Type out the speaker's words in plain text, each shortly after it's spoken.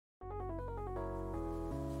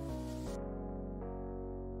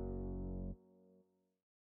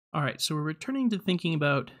All right, so we're returning to thinking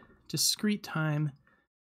about discrete time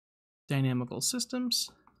dynamical systems,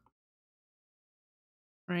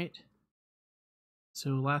 right? So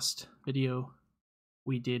last video,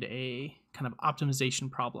 we did a kind of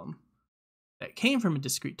optimization problem that came from a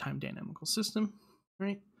discrete time dynamical system,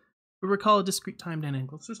 right? We recall a discrete time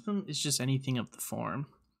dynamical system is just anything of the form,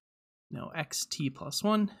 xt plus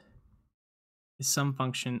 1 is some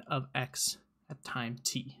function of x at time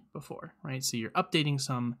t before, right? So you're updating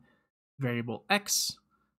some variable x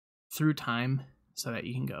through time so that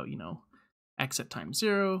you can go, x at time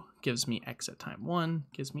 0 gives me x at time 1,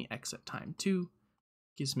 gives me x at time 2,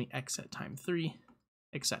 gives me x at time 3,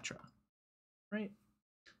 etc. Right?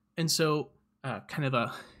 And so kind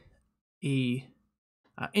of a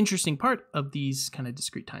interesting part of these kind of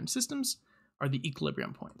discrete time systems are the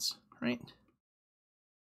equilibrium points, right?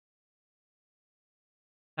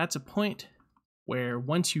 That's a point where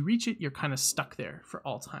once you reach it, you're kind of stuck there for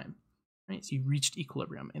all time, right? So you've reached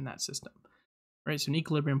equilibrium in that system, right? So an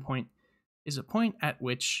equilibrium point is a point at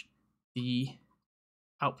which the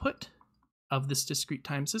output of this discrete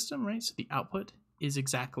time system, right? So the output is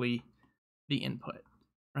exactly the input,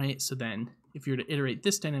 right? So then if you were to iterate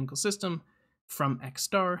this dynamical system from x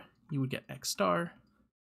star, you would get x star,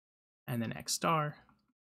 and then x star,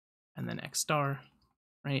 and then x star,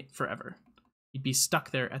 right? Forever. You'd be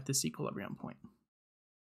stuck there at this equilibrium point.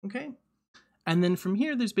 Okay? And then from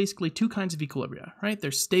here, there's basically two kinds of equilibria, right?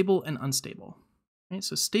 There's stable and unstable. Right?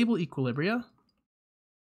 So stable equilibria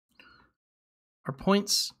are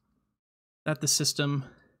points that the system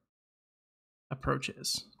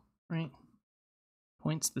approaches, right?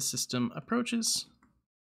 Points the system approaches.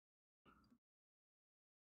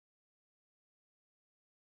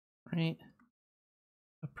 Right?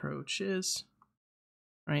 Approaches.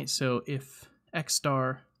 Right? So if x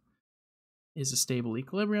star is a stable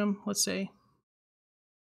equilibrium, let's say,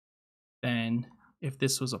 then if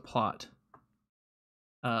this was a plot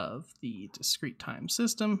of the discrete time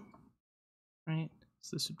system, right?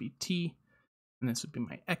 So this would be t, and this would be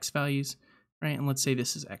my x values, right? And let's say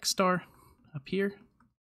this is x star up here.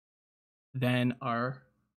 Then our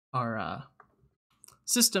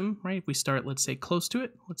system, right? If we start, let's say, close to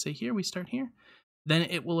it, let's say here, we start here, then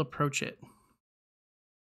it will approach it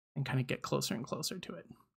and kind of get closer and closer to it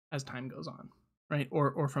as time goes on, right?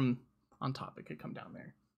 Or from on top, it could come down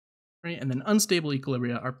there, right? And then unstable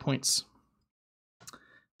equilibria are points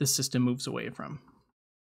the system moves away from,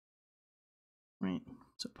 right?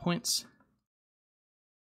 So points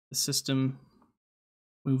the system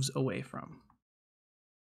moves away from.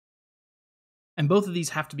 And both of these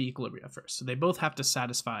have to be equilibria first. So they both have to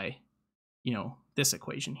satisfy, this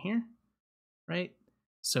equation here, right?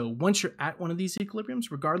 So once you're at one of these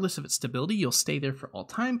equilibriums, regardless of its stability, you'll stay there for all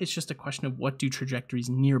time. It's just a question of what do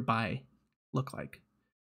trajectories nearby look like.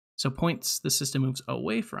 So points the system moves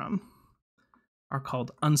away from are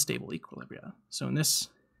called unstable equilibria. So in this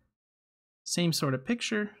same sort of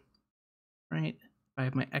picture, right, I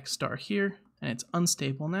have my x star here, and it's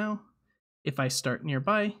unstable now. If I start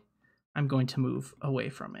nearby, I'm going to move away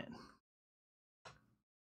from it.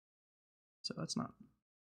 So that's not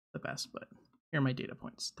the best, but here are my data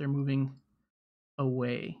points. They're moving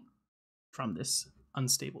away from this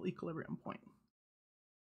unstable equilibrium point.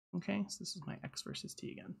 Okay, so this is my x versus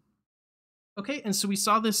t again. Okay, and so we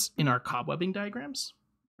saw this in our cobwebbing diagrams,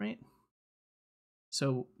 right?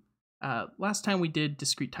 So last time we did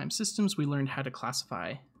discrete time systems, we learned how to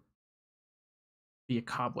classify via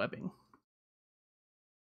cobwebbing,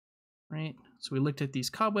 right? So we looked at these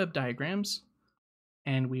cobweb diagrams,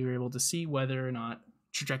 and we were able to see whether or not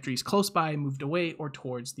trajectories close by moved away or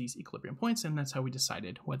towards these equilibrium points, and that's how we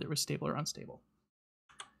decided whether it was stable or unstable.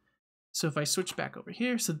 So if I switch back over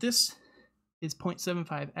here, so this is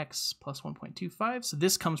 0.75x plus 1.25. So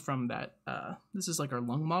this comes from that, this is like our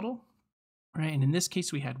lung model, right? And in this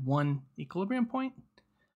case, we had one equilibrium point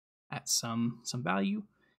at some value.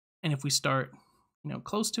 And if we start,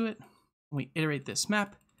 close to it, and we iterate this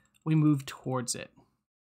map, we move towards it.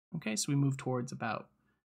 Okay, so we move towards about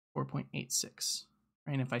 4.86.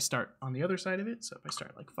 Right? And if I start on the other side of it, so if I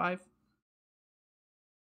start like 5,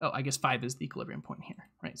 I guess 5 is the equilibrium point here,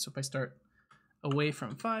 right? So if I start away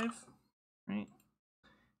from 5, right?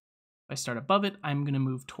 If I start above it, I'm going to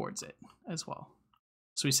move towards it as well.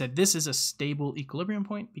 So we said this is a stable equilibrium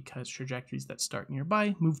point because trajectories that start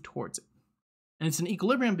nearby move towards it. And it's an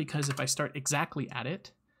equilibrium because if I start exactly at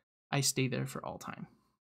it, I stay there for all time.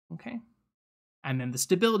 Okay? And then the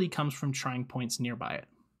stability comes from trying points nearby it.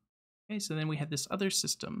 Okay, so then we had this other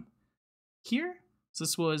system here. So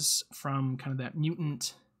this was from kind of that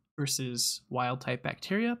mutant versus wild type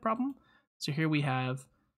bacteria problem. So here we have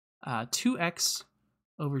 2x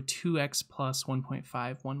over 2x plus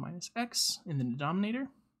 1.5, 1 minus x in the denominator.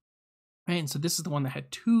 Right, and so this is the one that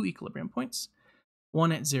had two equilibrium points,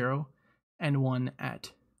 one at 0 and one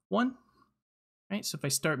at 1. Right, so if I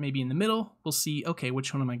start maybe in the middle, we'll see, okay,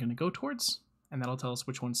 which one am I going to go towards? And that'll tell us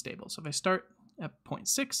which one's stable. So if I start at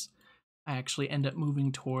 0.6, I actually end up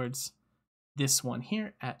moving towards this one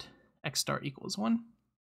here at x star equals 1.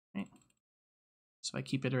 Right? So if I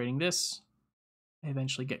keep iterating this, I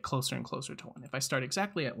eventually get closer and closer to 1. If I start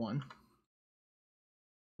exactly at 1,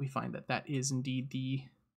 we find that that is indeed the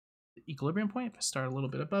equilibrium point. If I start a little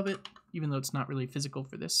bit above it, even though it's not really physical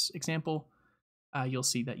for this example, you'll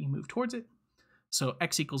see that you move towards it. So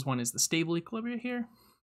x equals 1 is the stable equilibria here.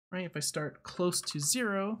 Right? If I start close to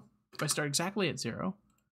 0, if I start exactly at 0,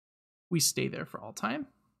 we stay there for all time.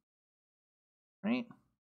 Right?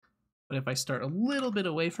 But if I start a little bit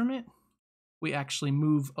away from it, we actually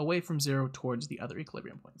move away from 0 towards the other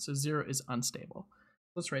equilibrium point. So 0 is unstable.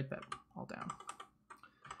 Let's write that all down.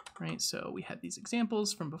 Right, so we had these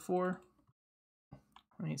examples from before.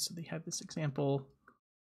 Right, so they had this example,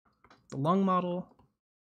 the lung model.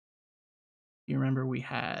 You remember we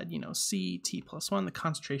had, C, T plus 1, the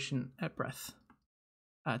concentration at breath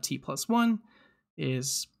T plus 1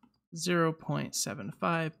 is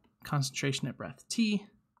 0.75, concentration at breath T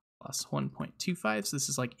plus 1.25. So this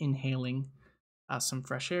is like inhaling some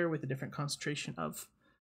fresh air with a different concentration of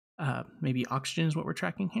maybe oxygen is what we're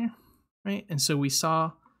tracking here, right? And so we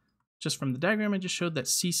saw just from the diagram I just showed that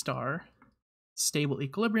C star stable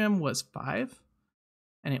equilibrium was 5,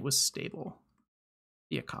 and it was stable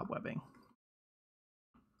via cobwebbing,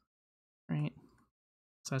 right?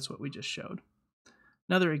 So that's what we just showed.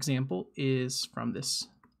 Another example is from this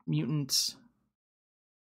mutant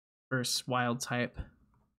versus wild type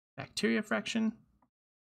bacteria fraction.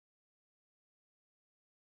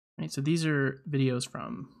 Right, so these are videos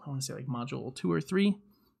from, I want to say like module 2 or 3,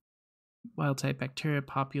 wild type bacteria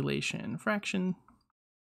population fraction.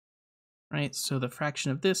 Right, so the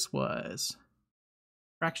fraction of this was,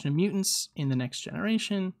 fraction of mutants in the next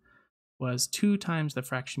generation was 2 times the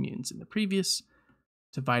fraction of mutants in the previous,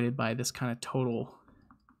 divided by this kind of total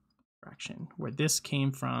fraction, where this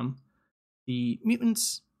came from the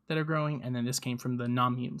mutants that are growing, and then this came from the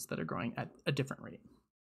non-mutants that are growing at a different rate.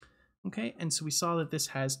 Okay, and so we saw that this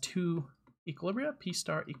has two equilibria, P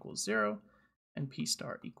star equals 0 and P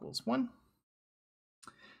star equals 1.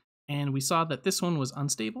 And we saw that this one was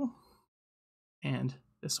unstable and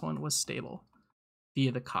this one was stable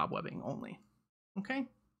via the cobwebbing only. Okay,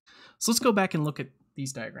 so let's go back and look at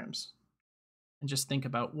these diagrams and just think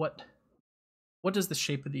about what does the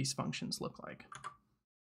shape of these functions look like,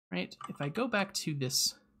 right? If I go back to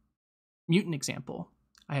this mutant example,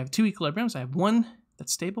 I have two equilibriums. I have one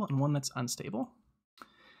that's stable and one that's unstable.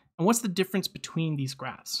 And what's the difference between these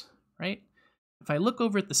graphs, right? If I look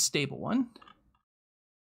over at the stable one,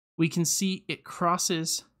 we can see it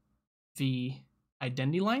crosses the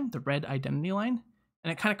identity line, the red identity line,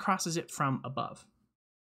 and it kind of crosses it from above,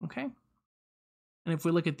 okay? And if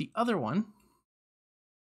we look at the other one,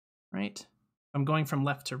 right, I'm going from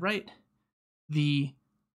left to right, the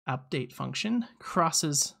update function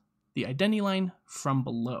crosses the identity line from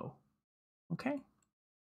below, okay?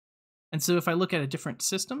 And so if I look at a different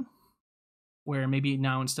system, where maybe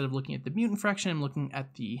now instead of looking at the mutant fraction, I'm looking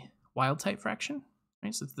at the wild type fraction,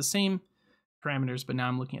 right? So it's the same parameters, but now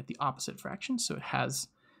I'm looking at the opposite fraction. So it has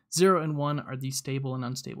 0 and 1 are the stable and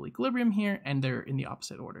unstable equilibrium here, and they're in the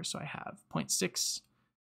opposite order. So I have 0.6,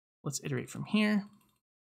 let's iterate from here.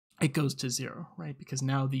 It goes to 0, right? Because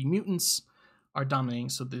now the mutants are dominating,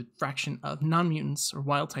 so the fraction of non-mutants or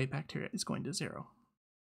wild type bacteria is going to 0.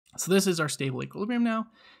 So this is our stable equilibrium now,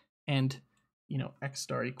 and x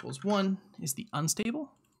star equals 1 is the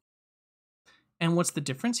unstable. And what's the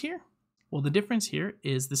difference here? Well, the difference here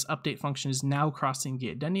is this update function is now crossing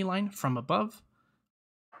the identity line from above,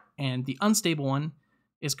 and the unstable one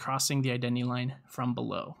is crossing the identity line from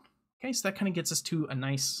below. Okay, so that kind of gets us to a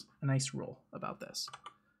nice rule about this.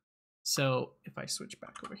 So if I switch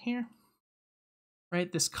back over here, right,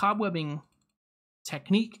 this cobwebbing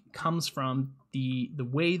technique comes from the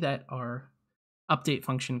way that our update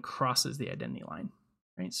function crosses the identity line,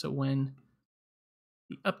 right? So when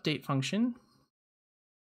the update function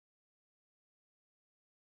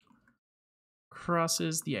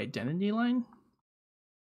crosses the identity line,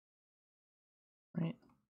 right?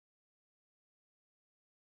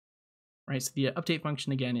 Right, so the update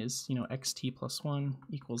function again is, xt plus 1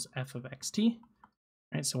 equals f of xt,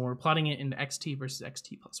 right? So when we're plotting it in the xt versus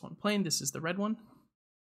xt plus 1 plane, this is the red one.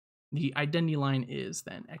 The identity line is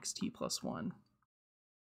then xt plus 1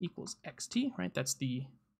 equals xt, right? That's the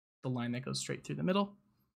line that goes straight through the middle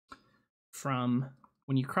from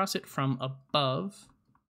when you cross it from above,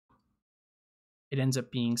 it ends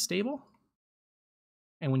up being stable.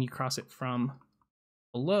 And when you cross it from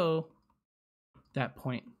below, that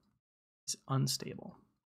point is unstable.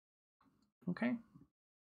 Okay?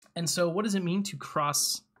 And so what does it mean to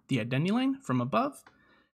cross the identity line from above?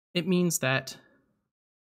 It means that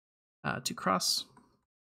to cross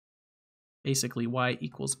basically y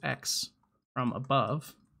equals x from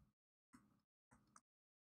above,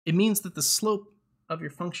 it means that the slope of your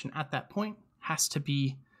function at that point has to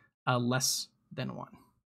be less than 1,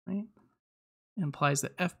 right? It implies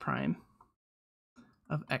that f prime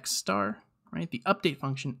of x star, right, the update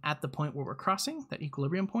function at the point where we're crossing, that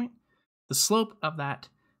equilibrium point, the slope of that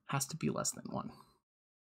has to be less than 1,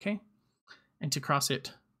 okay? And to cross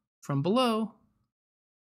it from below,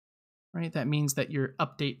 right, that means that your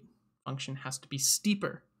update function has to be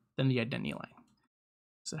steeper than the identity line.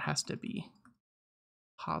 So it has to be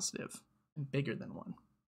positive and bigger than 1,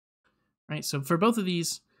 right? So for both of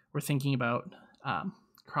these, we're thinking about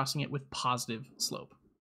crossing it with positive slope.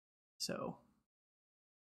 So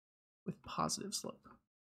with positive slope.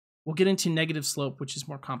 We'll get into negative slope, which is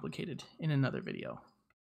more complicated, in another video.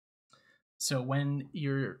 So when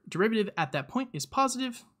your derivative at that point is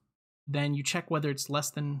positive, then you check whether it's less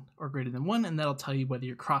than or greater than 1, and that'll tell you whether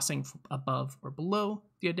you're crossing above or below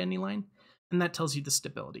the identity line, and that tells you the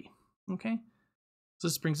stability, okay? So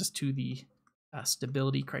this brings us to the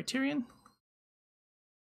stability criterion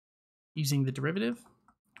using the derivative,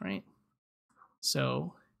 right?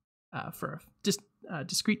 So for a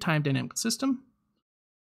discrete time dynamical system,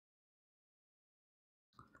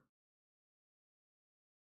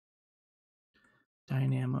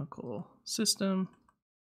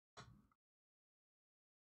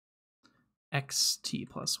 xt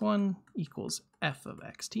plus 1 equals f of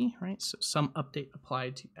xt, right? So some update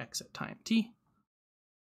applied to x at time t.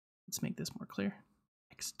 Let's make this more clear.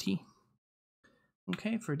 Xt.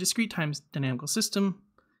 Okay, for a discrete time dynamical system,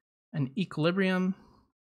 an equilibrium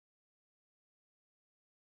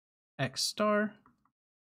x star,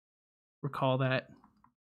 recall that,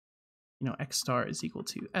 x star is equal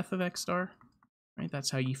to f of x star, right?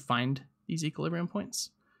 That's how you find these equilibrium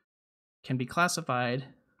points. Can be classified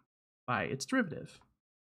by its derivative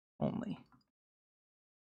only,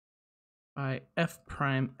 by f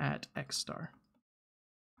prime at x star.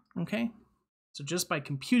 Okay, so just by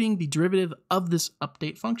computing the derivative of this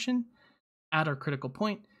update function at our critical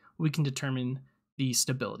point, we can determine the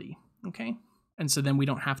stability, okay? And so then we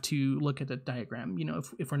don't have to look at a diagram,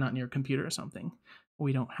 if we're not near a computer or something,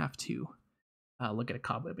 we don't have to look at a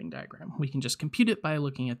cobwebbing diagram. We can just compute it by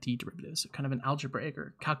looking at the derivatives, so kind of an algebraic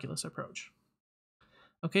or calculus approach.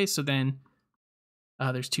 Okay, so then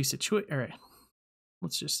there's two situations. All right,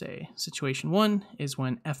 let's just say situation 1 is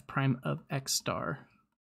when f prime of x star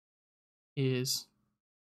is,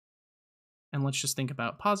 and let's just think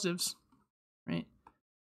about positives, right?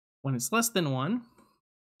 When it's less than 1,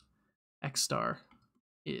 x star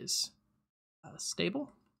is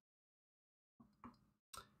stable.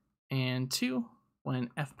 And 2, when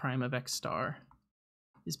f prime of x star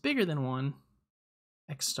is bigger than 1,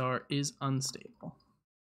 x star is unstable.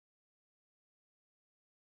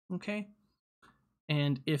 Okay?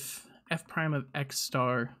 And if f prime of x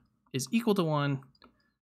star is equal to 1,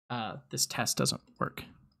 this test doesn't work,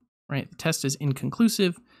 right? The test is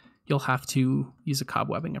inconclusive. You'll have to use a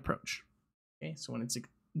cobwebbing approach. Okay, so when it's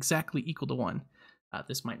exactly equal to 1,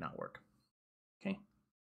 this might not work. Okay,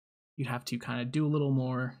 you'd have to kind of do a little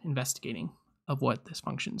more investigating of what this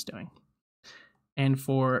function is doing. And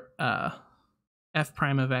for f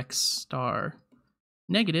prime of x star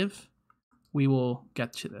negative, we will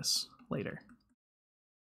get to this later.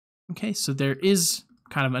 Okay, so there is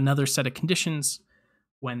kind of another set of conditions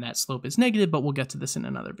when that slope is negative, but we'll get to this in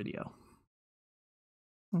another video.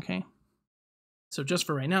 Okay, so just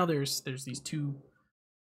for right now, there's these two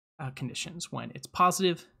conditions. When it's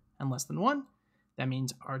positive and less than 1, that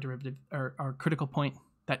means our derivative, or our critical point,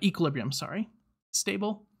 that equilibrium, sorry, is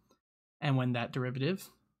stable. And when that derivative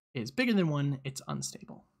is bigger than 1, it's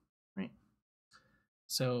unstable, right?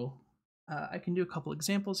 So I can do a couple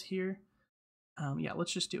examples here. Yeah,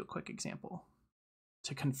 let's just do a quick example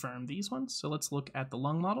to confirm these ones. So let's look at the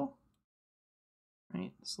lung model,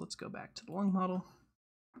 right? So let's go back to the lung model.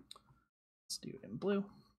 Let's do it in blue,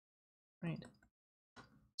 right?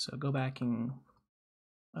 So go back and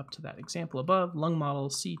up to that example above, lung model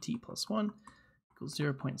CT plus 1 equals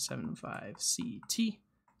 0.75 CT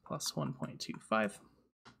plus 1.25,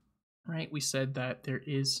 right? We said that there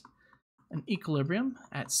is an equilibrium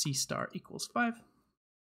at C star equals 5.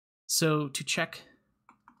 So to check,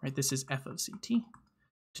 right, this is f of CT.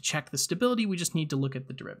 To check the stability, we just need to look at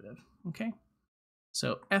the derivative, okay?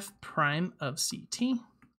 So f prime of ct,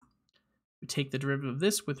 we take the derivative of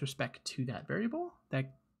this with respect to that variable.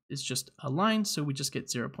 That is just a line, so we just get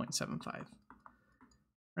 0.75,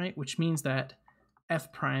 right? Which means that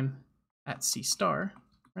f prime at c star,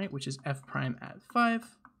 right, which is f prime at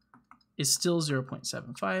 5, is still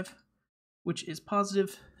 0.75, which is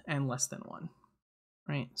positive and less than 1,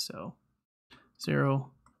 right? So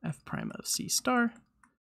 0 f prime of c star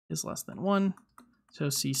is less than 1, so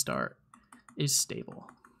c star is stable,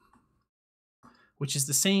 which is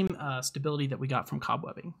the same stability that we got from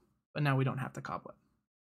cobwebbing, but now we don't have the cobweb.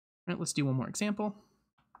 All right, let's do one more example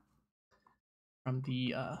from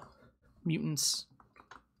the mutants.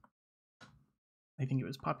 I think it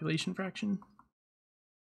was population fraction.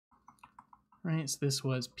 Right, so this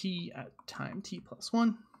was p at time t plus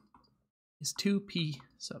 1 is 2p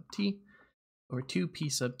sub t over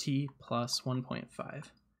 2p sub t plus 1.5.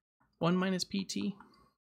 1 minus pt,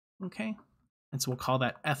 okay? And so we'll call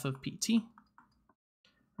that f of pt.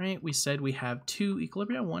 Right, we said we have two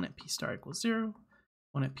equilibria, one at p star equals 0,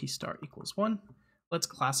 one at p star equals 1. Let's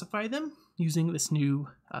classify them using this new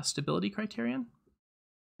stability criterion.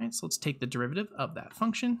 Right, so let's take the derivative of that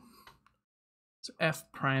function. So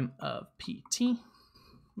f prime of pt,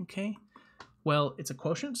 okay? Well, it's a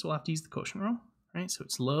quotient, so we'll have to use the quotient rule, right? So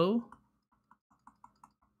it's low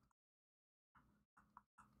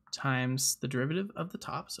times the derivative of the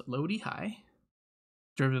top, so low d high.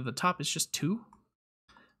 Derivative of the top is just 2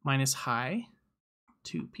 minus high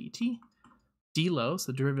 2pt. D low,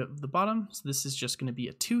 so the derivative of the bottom, so this is just going to be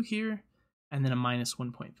a 2 here, and then a minus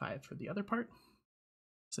 1.5 for the other part.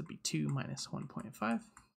 So it'd be 2 minus 1.5.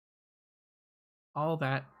 All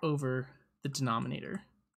that over the denominator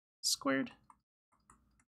squared.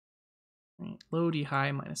 Right. Low d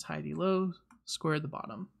high minus high d low, square the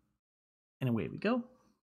bottom. And away we go.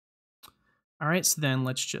 All right, so then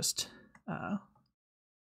let's just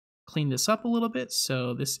clean this up a little bit.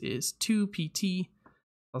 So this is 2pt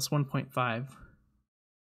plus 1.5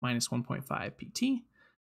 minus 1.5 pt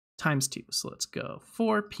times 2. So let's go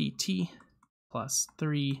 4pt plus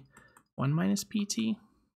 3, 1 minus pt.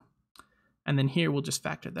 And then here we'll just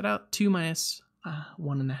factor that out. 2 minus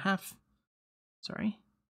 1.5, sorry.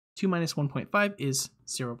 2 minus 1.5 is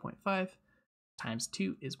 0.5 times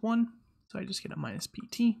 2 is 1. So I just get a minus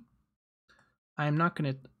pt. I'm not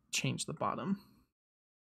going to change the bottom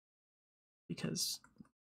because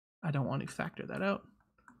I don't want to factor that out.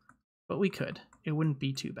 But we could. It wouldn't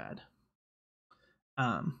be too bad.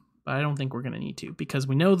 But I don't think we're going to need to because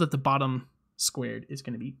we know that the bottom squared is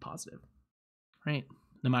going to be positive, right?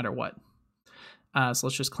 No matter what. So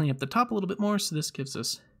let's just clean up the top a little bit more. So this gives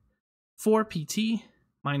us 4pt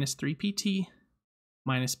minus 3pt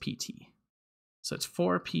minus pt. So it's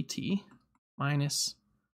 4pt minus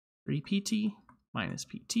 3pt minus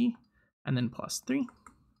pt, and then plus 3.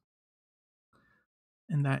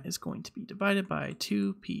 And that is going to be divided by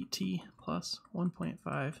 2pt plus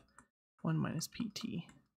 1.5, 1 minus pt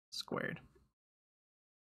squared.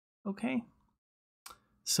 Okay.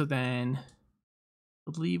 So then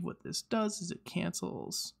I believe what this does is it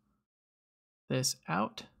cancels this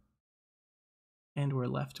out, and we're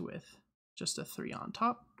left with just a 3 on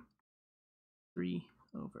top. 3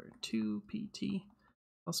 over 2pt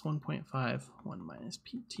plus 1.5, 1 minus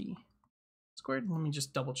pt squared. Let me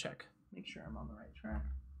just double check, make sure I'm on the right track.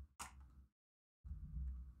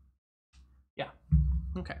 Yeah,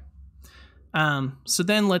 okay. So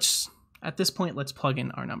then at this point, let's plug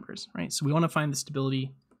in our numbers, right? So we want to find the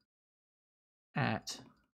stability at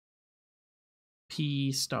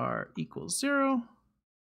p star equals 0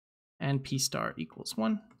 and p star equals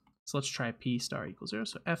 1. So let's try p star equals 0.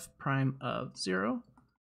 So f prime of 0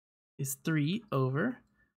 is 3 over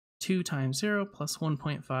 2 times 0 plus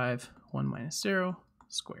 1.5, 1 minus 0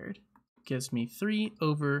 squared. Gives me 3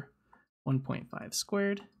 over 1.5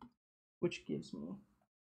 squared, which gives me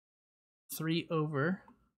 3 over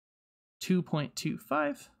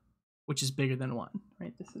 2.25, which is bigger than 1,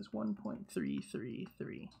 right? This is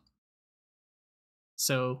 1.333.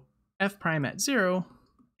 So f prime at 0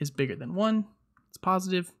 is bigger than 1. It's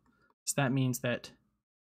positive. So that means that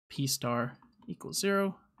p star equals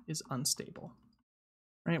 0 is unstable,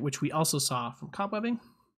 right? Which we also saw from cobwebbing.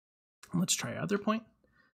 Let's try our other point.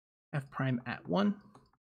 F prime at 1.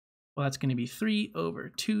 Well, that's going to be 3 over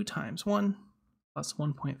 2 times 1 plus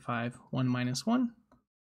 1.5, 1 minus 1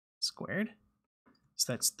 squared.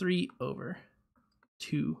 So that's 3 over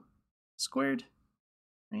 2 squared,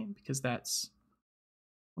 right? Because that's,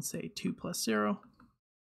 let's say, 2 plus 0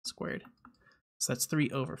 squared. So that's 3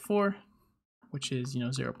 over 4, which is,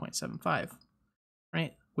 0.75,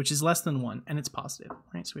 right? Which is less than 1, and it's positive,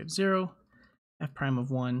 right? So we have 0, f prime of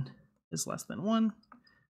 1 is less than 1,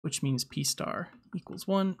 which means P star equals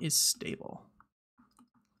 1 is stable.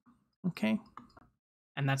 Okay,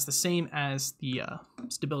 and that's the same as the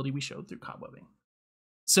stability we showed through cobwebbing.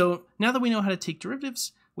 So now that we know how to take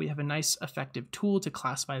derivatives, we have a nice effective tool to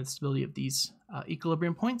classify the stability of these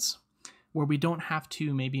equilibrium points, where we don't have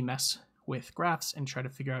to maybe mess with graphs and try to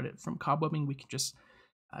figure out it from cobwebbing. We can just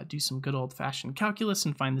do some good old-fashioned calculus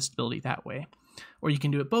and find the stability that way. Or you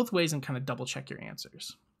can do it both ways and kind of double check your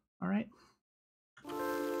answers. All right.